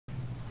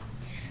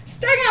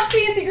Starting off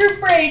CNC group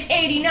break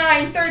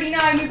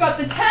 89-39, we've got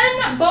the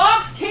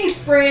 10-box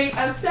case break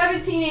of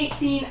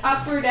 17-18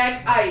 Upper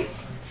Deck Ice.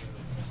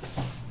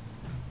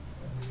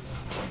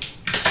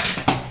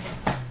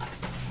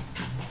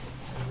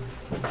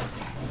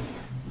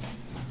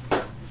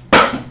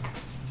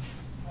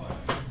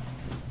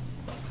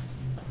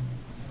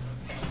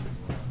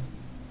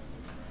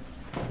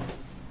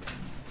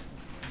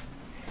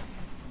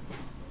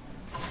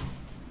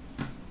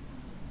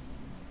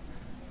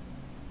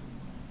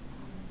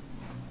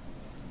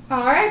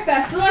 Alright,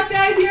 best of luck,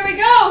 guys. Here we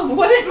go.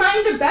 Wouldn't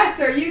mind a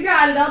besser. You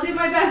got it. I'll do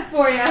my best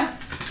for you.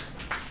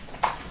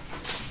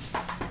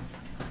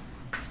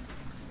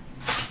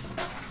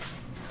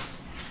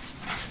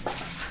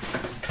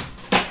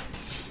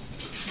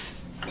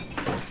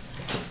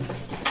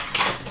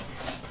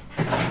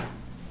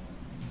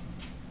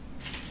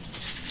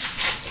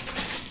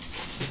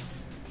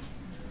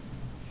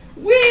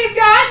 We've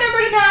got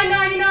number to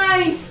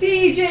 999,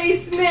 C.J.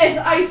 Smith,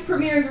 Ice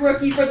Premier's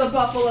rookie for the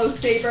Buffalo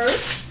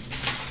Sabres.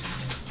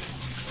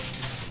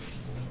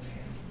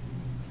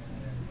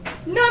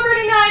 Number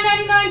to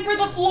 999 for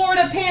the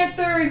Florida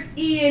Panthers,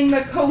 Ian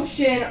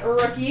McCoshen,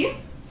 rookie.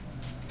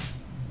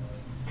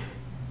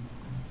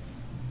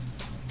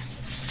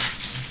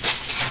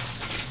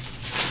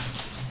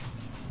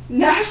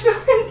 Nashville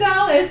and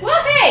Dallas.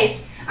 Well, hey,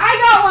 I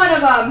got one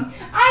of them.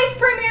 Ice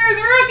Premier's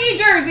rookie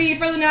jersey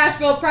for the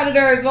Nashville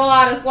Predators,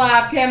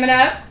 Vladislav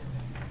Kamenev.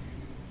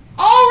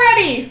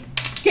 Already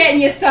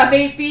getting you stuff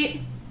 8 feet.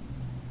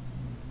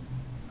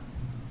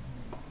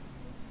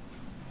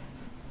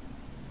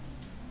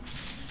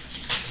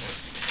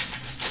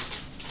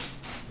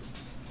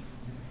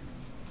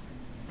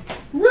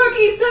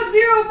 Rookie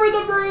Sub-Zero for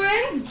the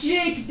Bruins,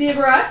 Jake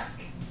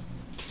DeBrusk.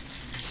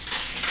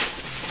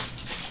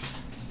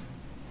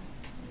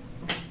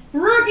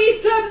 Rookie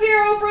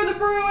Sub-Zero for the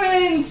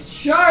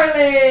Bruins,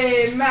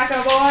 Charlie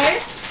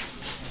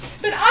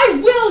McAvoy. But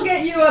I will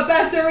get you a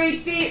besser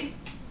 8 feet.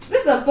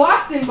 This is a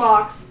Boston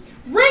box.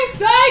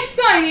 Ringside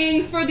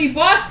signings for the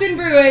Boston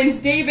Bruins,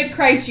 David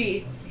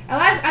Krejci.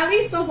 At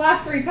least those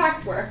last 3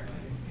 packs were.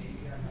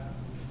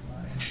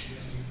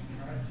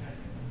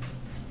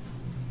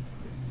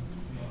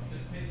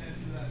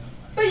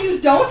 But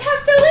you don't have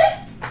Philly?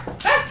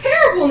 That's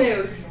terrible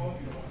news.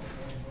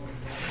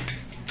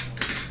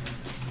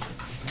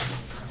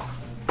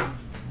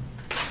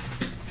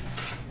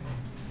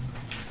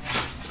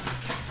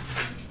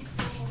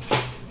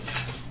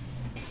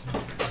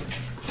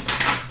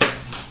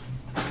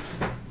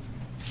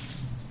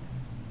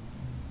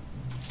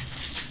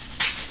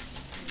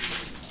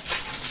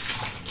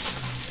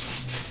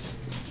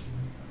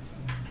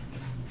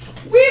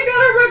 We've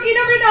got a rookie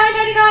number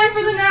 999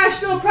 for the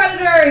Nashville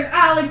Predators,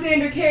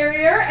 Alexander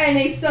Carrier, and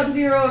a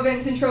Sub-Zero of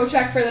Vincent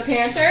Trocheck for the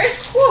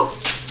Panthers. Whew.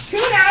 2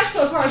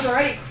 Nashville cards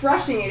already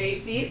crushing at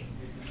 8 feet.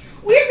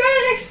 We've got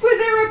an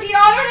exquisite rookie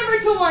auto number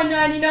to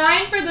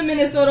 199 for the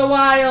Minnesota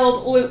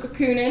Wild, Luke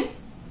Kunin.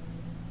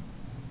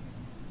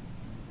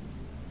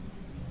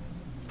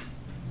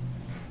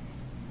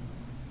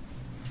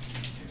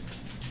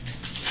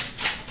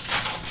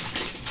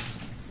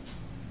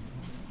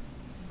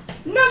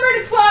 Number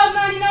to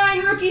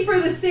 1299, rookie for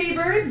the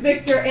Sabres,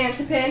 Victor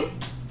Antipin.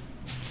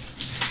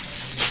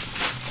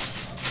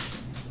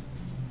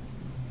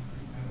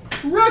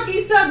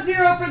 Rookie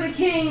Sub-Zero for the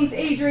Kings,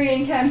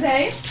 Adrian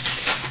Kempe.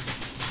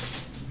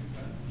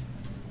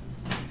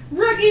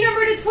 Rookie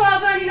number to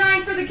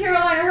 1299 for the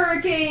Carolina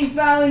Hurricanes,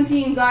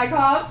 Valentin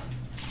Zykov.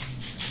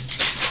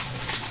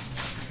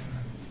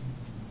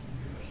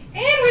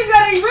 And we've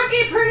got a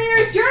rookie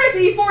Premier's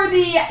jersey for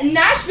the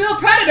Nashville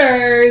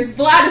Predators,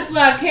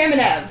 Vladislav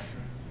Kamenev.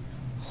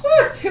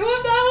 Whew, 2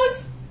 of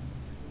those?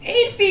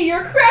 8 feet,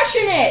 you're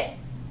crushing it.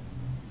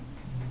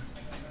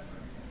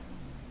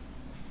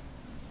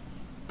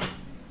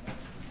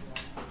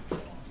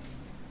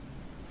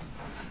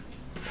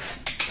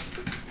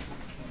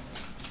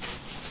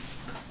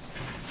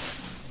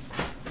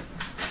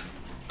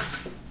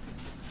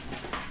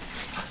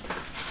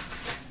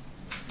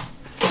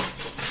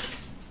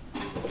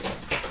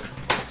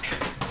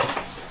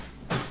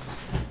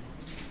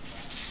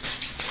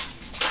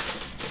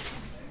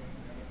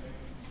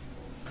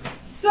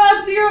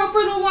 Sub-Zero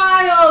for the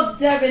Wild,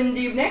 Devin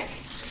Dubnyk.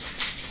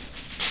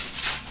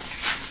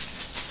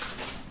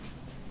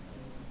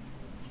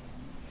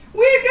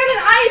 We've got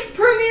an Ice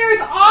Premier's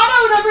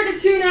auto number to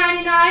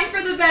 299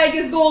 for the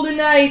Vegas Golden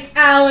Knights,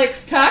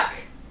 Alex Tuch.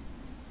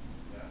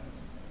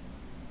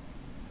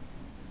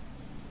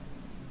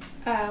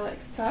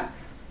 Alex Tuch.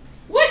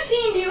 What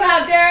team do you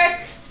have,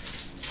 Derek?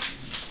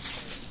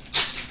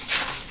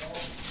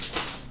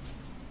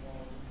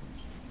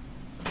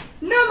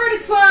 Number to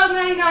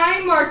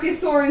 1299,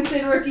 Marcus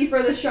Sorensen, rookie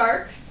for the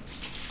Sharks.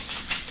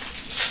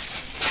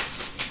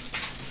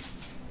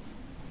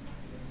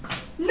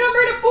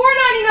 Number to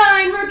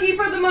 499, rookie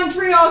for the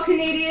Montreal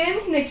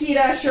Canadiens,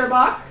 Nikita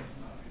Sherbak.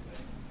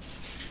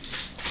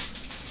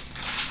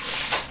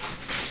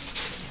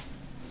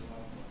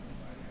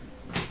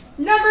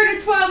 Number to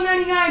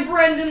 1299,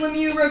 Brendan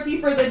Lemieux, rookie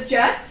for the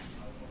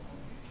Jets.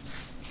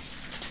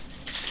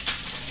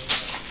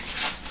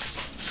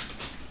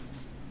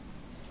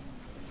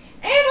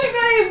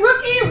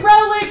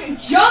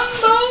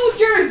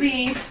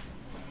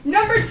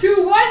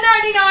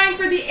 /199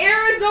 for the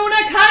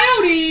Arizona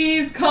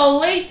Coyotes,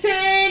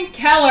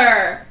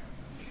 CloutsnChara.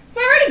 So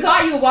I already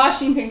got you a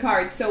Washington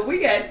card, so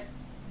we're good.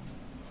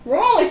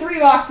 We're only 3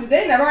 boxes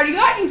in. I've already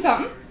got you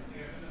something.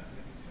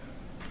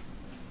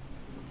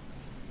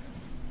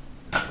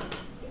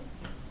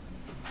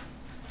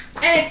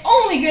 And it's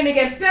only going to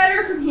get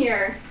better from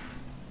here.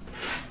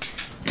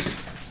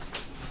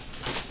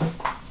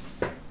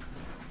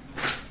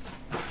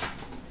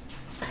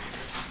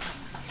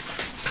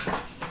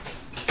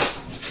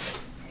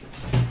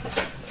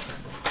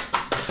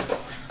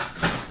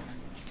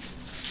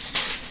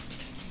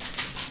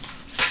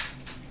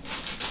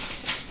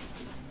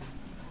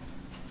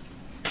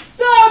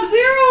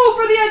 Sub-Zero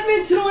for the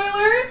Edmonton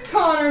Oilers,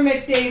 Connor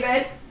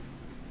McDavid.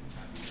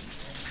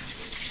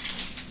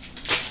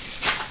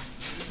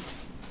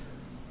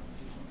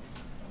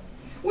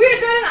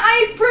 We've got an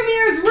Ice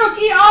Premier's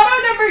rookie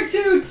auto number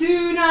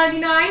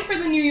 2/299 for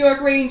the New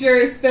York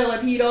Rangers,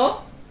 Philip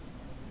Hedl.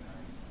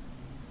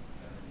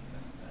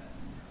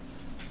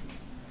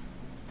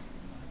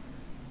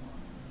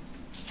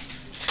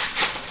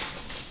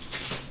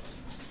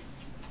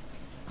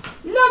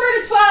 Number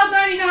to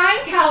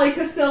 1299, Callie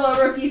Casilla,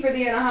 rookie for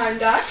the Anaheim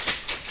Ducks.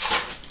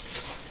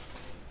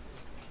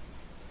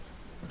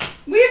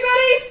 We've got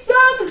a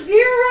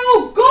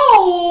Sub-Zero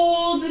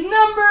gold,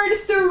 numbered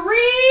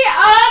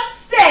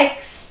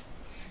 3/6.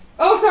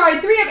 Oh, sorry,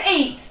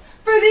 3/8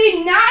 for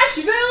the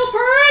Nashville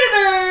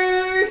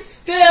Predators,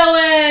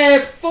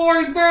 Philip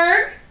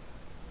Forsberg.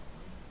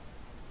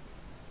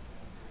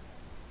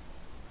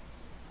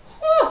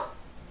 Whew.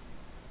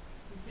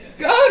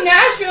 Go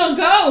Nashville,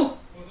 go!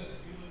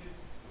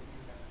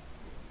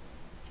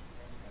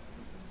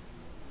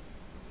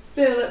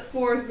 Philip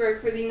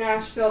Forsberg for the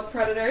Nashville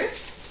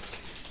Predators.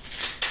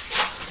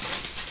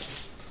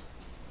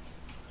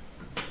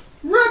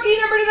 Rookie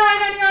number to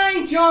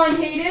 999, John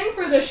Hayden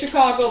for the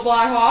Chicago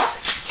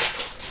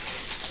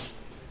Blackhawks.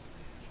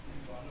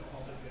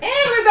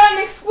 And we've got an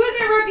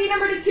exquisite rookie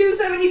number to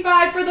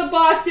 275 for the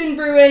Boston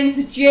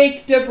Bruins,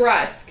 Jake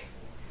DeBrusk.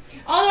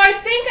 Although I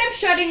think I'm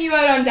shutting you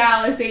out on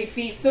Dallas 8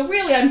 feet, so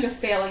really I'm just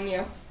failing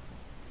you.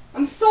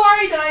 I'm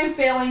sorry that I'm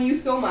failing you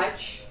so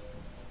much.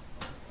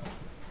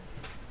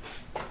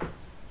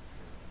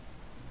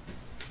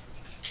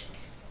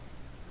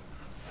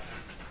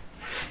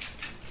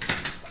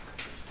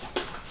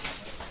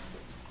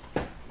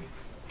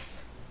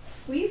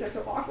 Sleeves are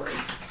so awkward.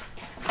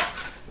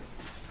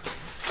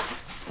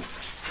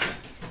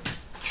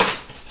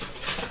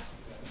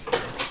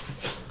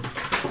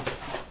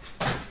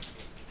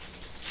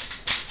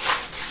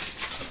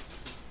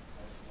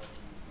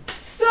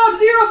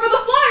 Sub-Zero for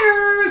the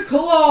Flyers,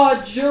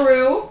 Claude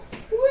Giroux.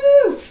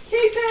 Woo!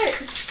 Keep it.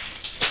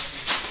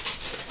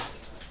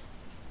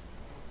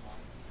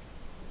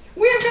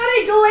 We've got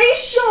a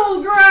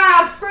Glacial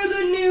Graphs for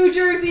the New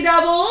Jersey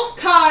Devils,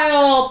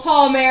 Kyle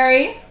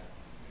Palmieri.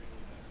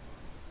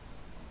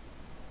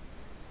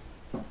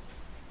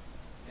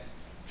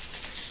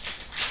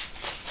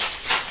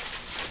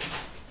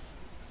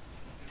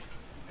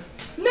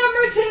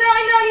 Number to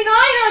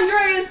 999,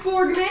 Andreas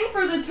Borgman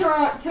for the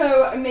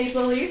Toronto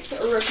Maple Leafs,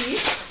 rookie.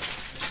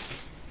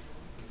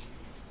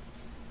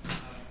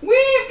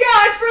 We've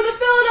got for the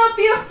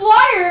Philadelphia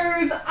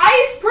Flyers,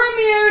 Ice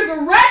Premier's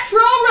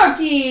retro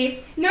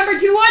rookie, number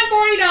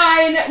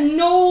 2/149,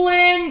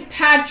 Nolan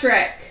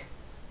Patrick.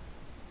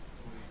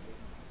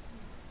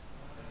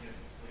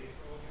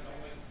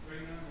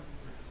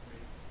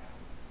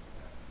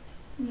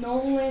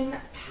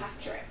 Nolan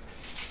Patrick.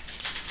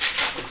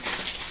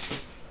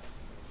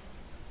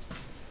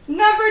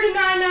 Number to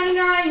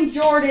 999,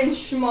 Jordan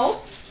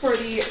Schmaltz for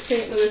the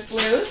St. Louis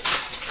Blues.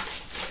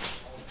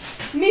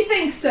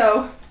 Methinks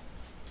so.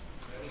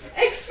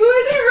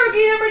 Exquisite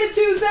rookie number to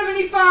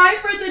 275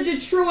 for the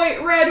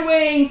Detroit Red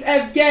Wings,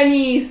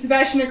 Evgeny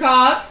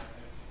Sveshnikov.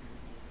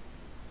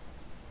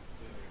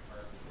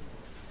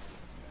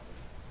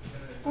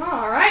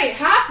 All right,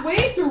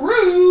 halfway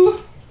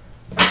through.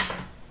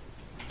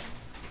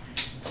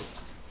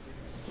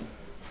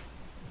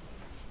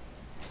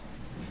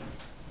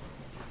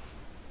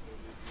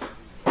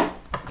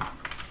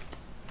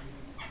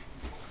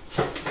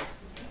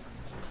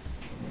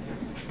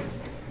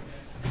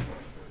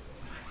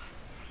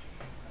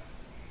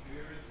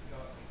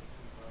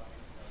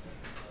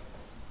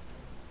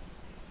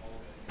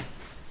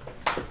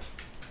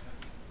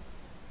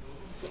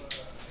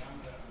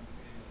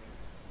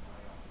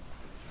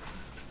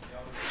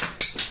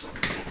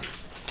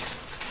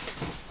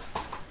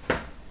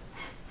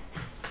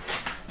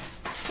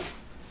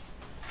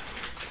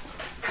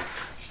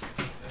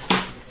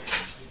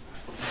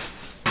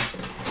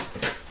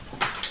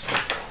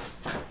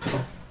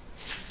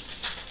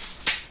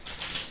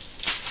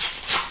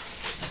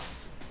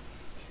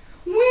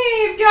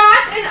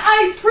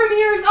 Ice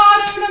Premier's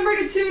auto number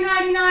to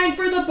 299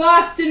 for the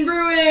Boston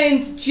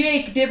Bruins,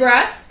 Jake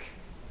DeBrusk.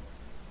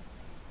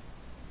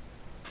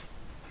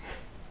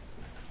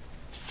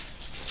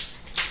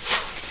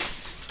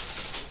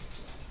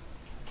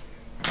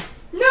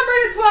 Number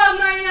to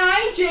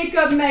 1299,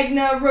 Jacob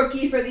Magna,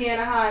 rookie for the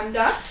Anaheim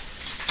Ducks.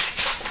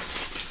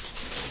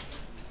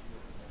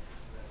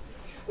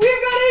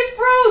 We've got a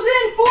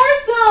Frozen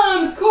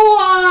Foursomes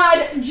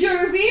quad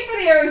jersey for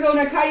the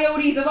Arizona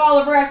Coyotes of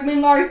Oliver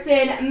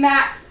Ekman-Larsson,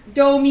 Max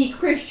Domi,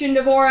 Christian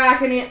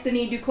Dvorak, and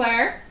Anthony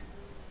Duclair.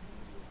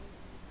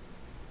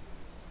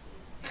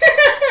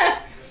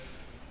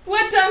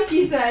 What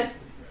Dumpy said.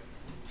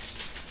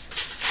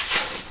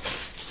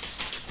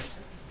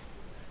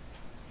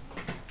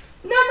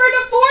 Number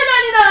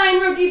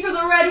 /499 rookie for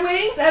the Red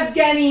Wings,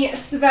 Evgeny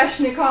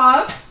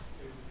Sveshnikov.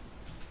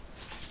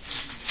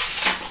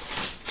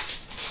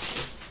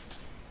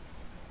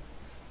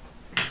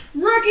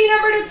 Rookie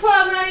number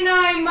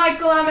 /1299,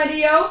 Michael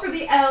Amadio for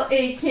the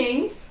LA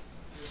Kings.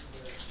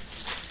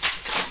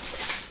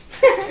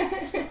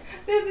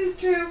 This is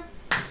true.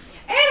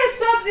 And a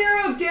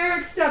Sub-Zero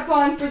Derek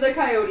Stepan for the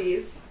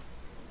Coyotes.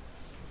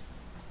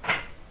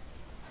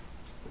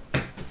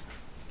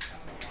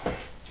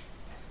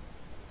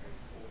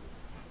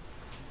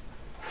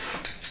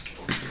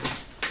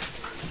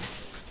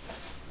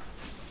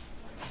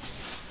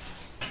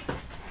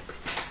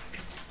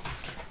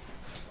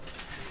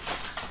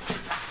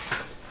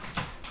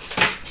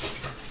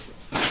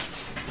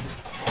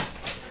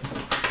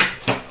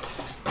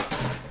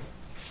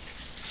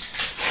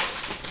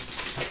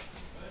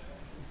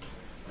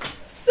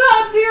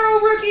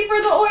 Rookie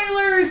for the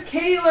Oilers,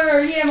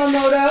 Kaylor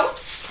Yamamoto.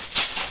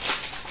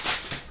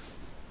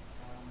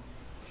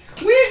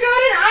 We've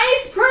got an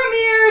Ice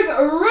Premier's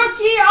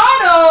rookie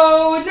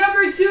auto,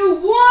 number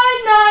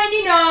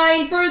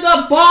 /199 for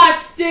the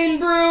Boston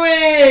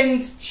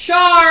Bruins,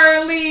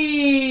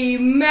 Charlie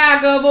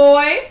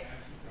McAvoy.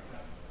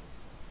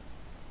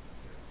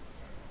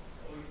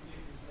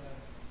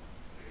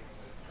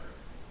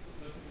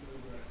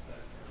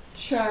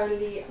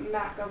 Charlie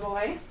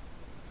McAvoy.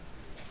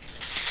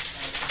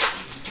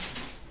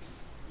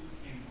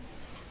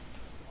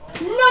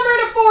 Number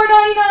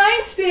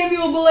 /499,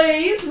 Samuel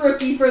Blaze,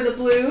 rookie for the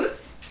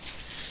Blues.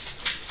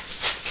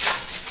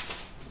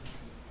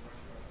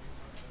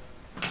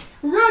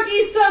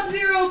 Rookie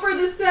Sub-Zero for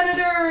the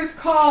Senators,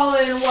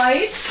 Colin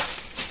White.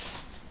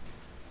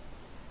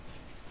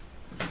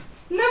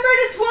 Number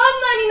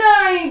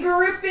 /1299,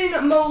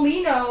 Griffin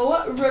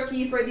Molino,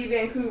 rookie for the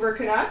Vancouver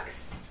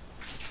Canucks.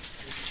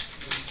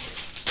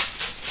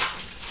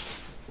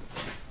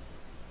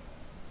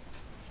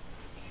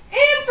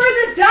 And for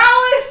the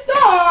Dallas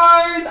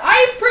Stars,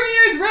 Ice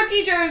Premier's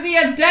rookie jersey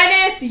of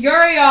Denis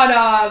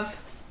Uriadov.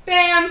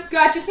 Bam,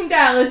 got you some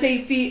Dallas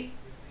 8 feet.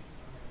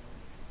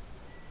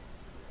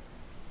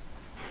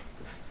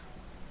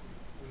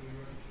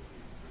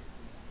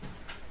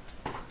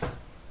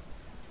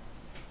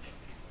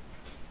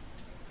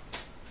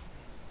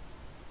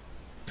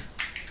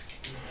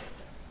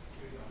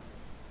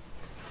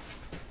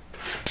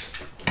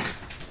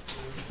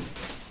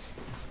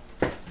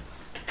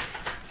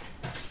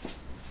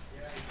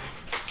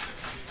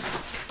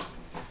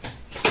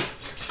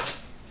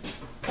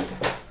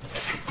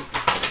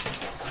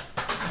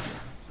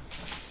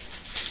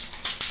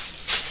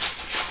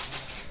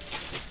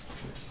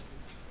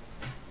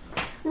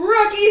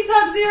 Rookie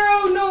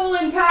Sub-Zero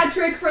Nolan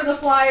Patrick for the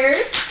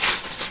Flyers.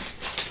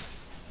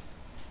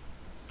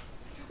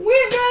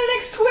 We've got an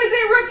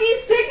exquisite rookie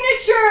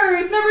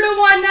signatures, number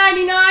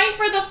 /199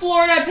 for the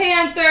Florida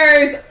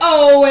Panthers,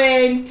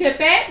 Owen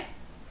Tippett.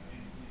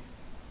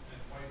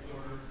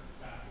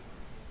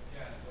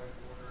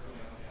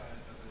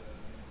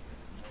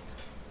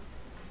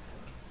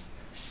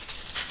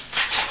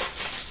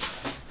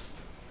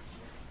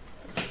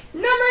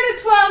 Number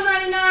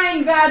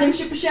 /1299, Vadim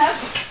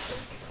Shipachyov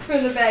for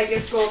the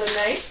Vegas Golden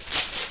Knights.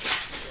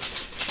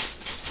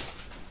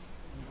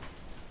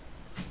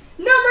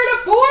 Number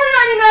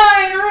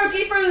 /499,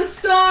 rookie for the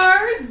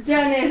Stars,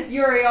 Denis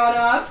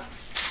Uriadov.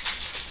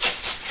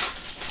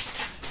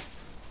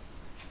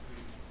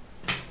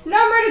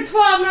 Number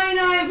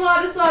 /1299,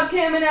 Vladislav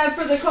Kamenev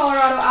for the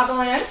Colorado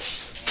Avalanche.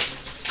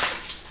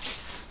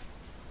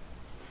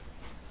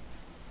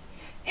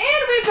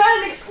 And we've got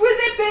an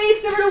exquisite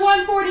base, number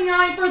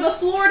 /149 for the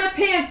Florida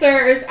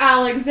Panthers,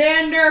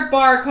 Alexander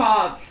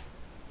Barkov.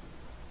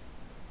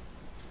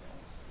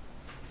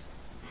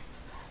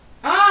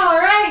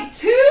 Alright,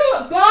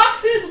 2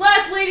 boxes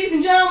left, ladies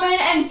and gentlemen.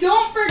 And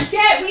don't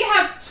forget, we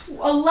have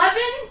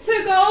 11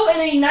 to go in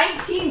a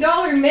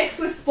 $19 mix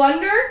with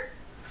Splendor.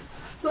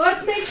 So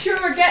let's make sure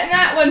we're getting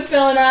that one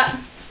filling up.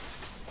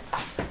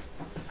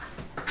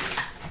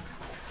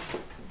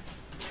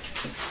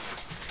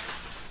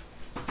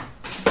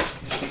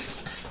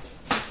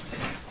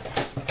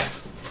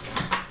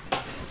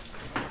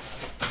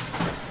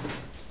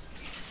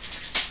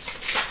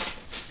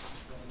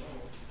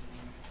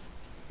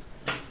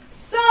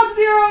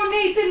 Sub-Zero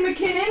Nathan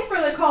McKinnon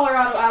for the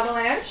Colorado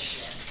Avalanche.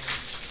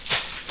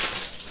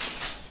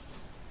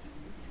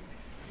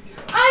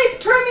 Ice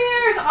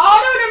Premier's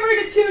auto number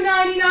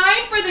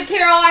 /299 for the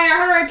Carolina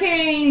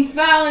Hurricanes,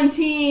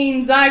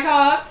 Valentin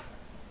Zykov.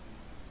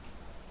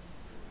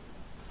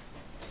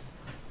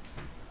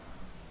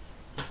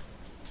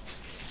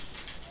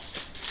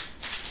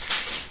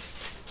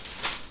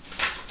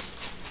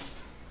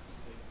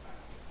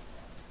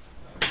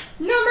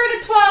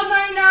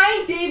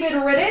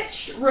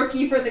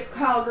 rookie for the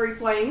Calgary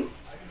Flames.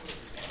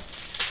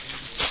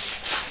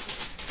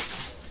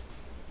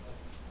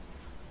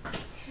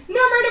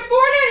 Number to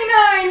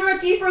 499,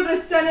 rookie for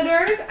the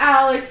Senators,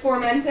 Alex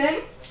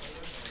Formenton.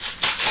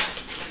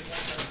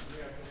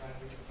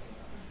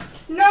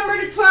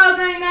 Number to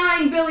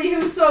 1299, Billy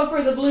Husso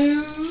for the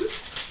Blues.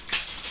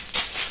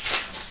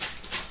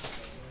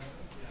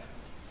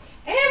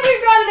 And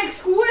we've got an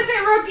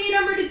exquisite rookie,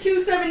 number to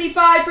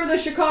 275 for the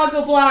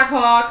Chicago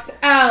Blackhawks,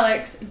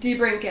 Alex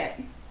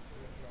DeBrincat.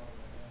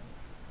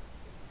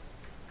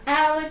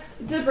 Alex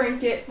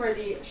DeBrincat for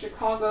the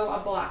Chicago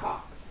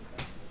Blackhawks.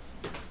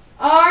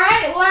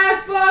 Alright,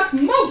 last box,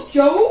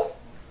 Mojo.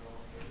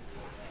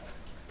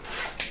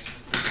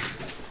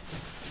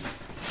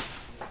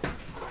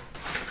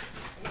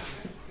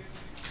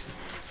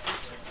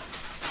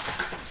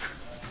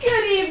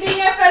 Good evening,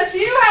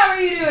 FSU. How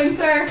are you doing,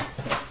 sir?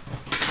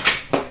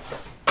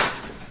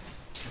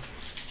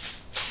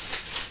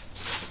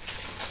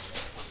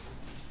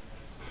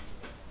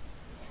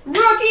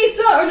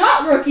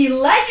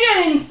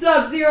 Legend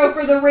Sub-Zero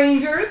for the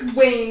Rangers,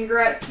 Wayne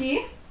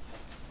Gretzky.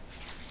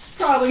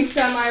 Probably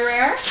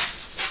semi-rare.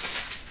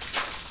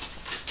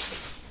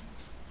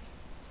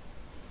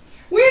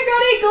 We've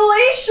got a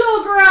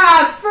Glacial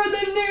Graphs for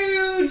the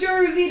New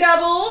Jersey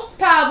Devils,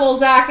 Pavel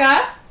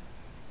Zacha.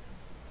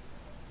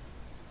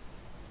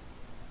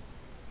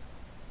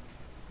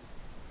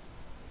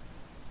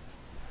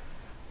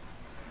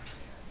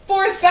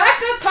 Force back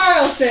to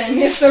Carlson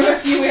is the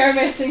rookie we are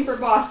missing for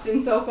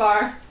Boston so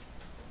far.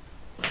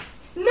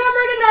 Number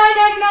to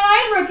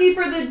 999, rookie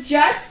for the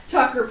Jets,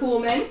 Tucker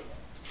Poolman.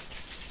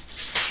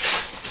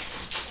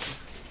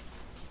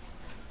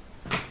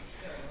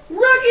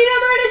 Rookie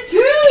number to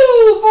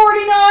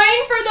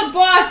 249 for the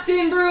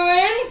Boston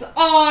Bruins,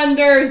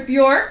 Anders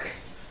Bjork.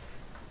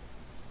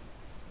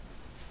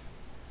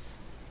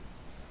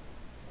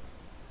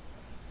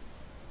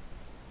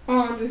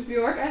 Anders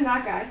Bjork, and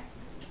that guy.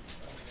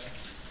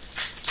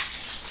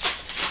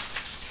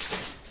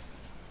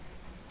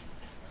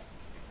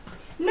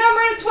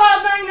 Number to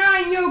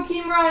 1299,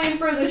 Joakim Ryan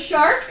for the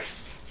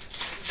Sharks.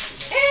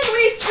 And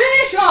we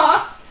finish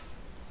off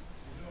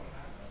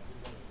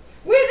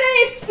with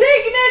a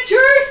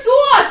signature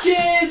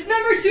swatches.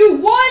 Number to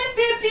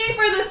 150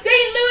 for the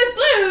St. Louis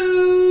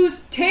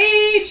Blues,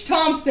 Tage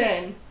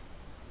Thompson.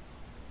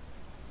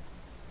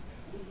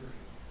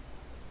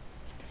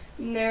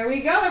 And there we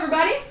go,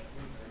 everybody.